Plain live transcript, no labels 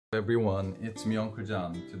Everyone, it's me, Uncle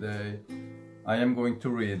John. Today I am going to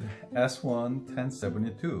read S1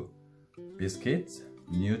 1072 Biscuit's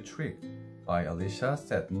New Trick by Alicia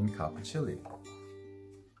Seton Cappuccilli.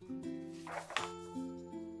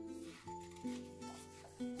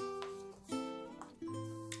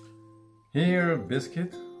 Here,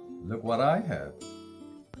 Biscuit, look what I have.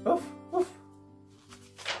 Oof, oof.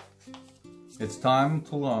 It's time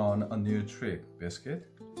to learn a new trick, Biscuit.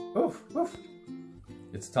 Oof, oof.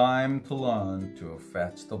 It's time to learn to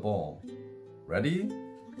fetch the ball. Ready?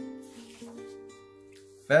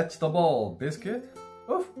 Fetch the ball, Biscuit.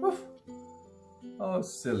 Oof, oof. Oh,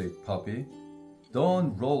 silly puppy.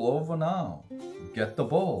 Don't roll over now. Get the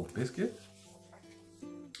ball, Biscuit.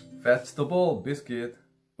 Fetch the ball, Biscuit.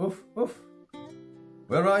 Oof, oof.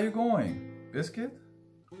 Where are you going, Biscuit?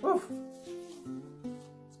 Oof.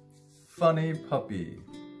 Funny puppy.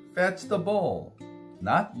 Fetch the ball,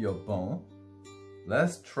 not your bone.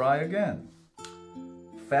 Let's try again.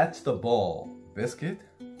 Fetch the ball, Biscuit.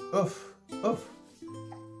 Oof, oof.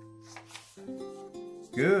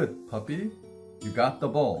 Good, puppy. You got the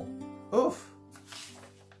ball. Oof.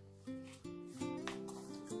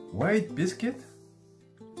 Wait, Biscuit.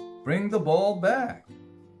 Bring the ball back.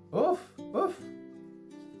 Oof, oof.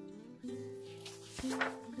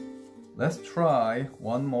 Let's try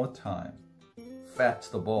one more time.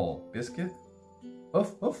 Fetch the ball, Biscuit.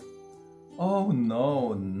 Oof, oof. Oh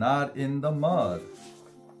no, not in the mud.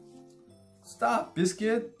 Stop,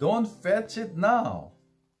 Biscuit. Don't fetch it now.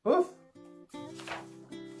 Oof.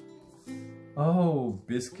 Oh,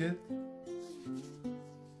 Biscuit.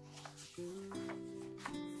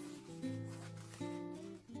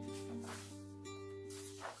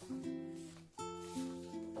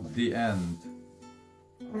 The end.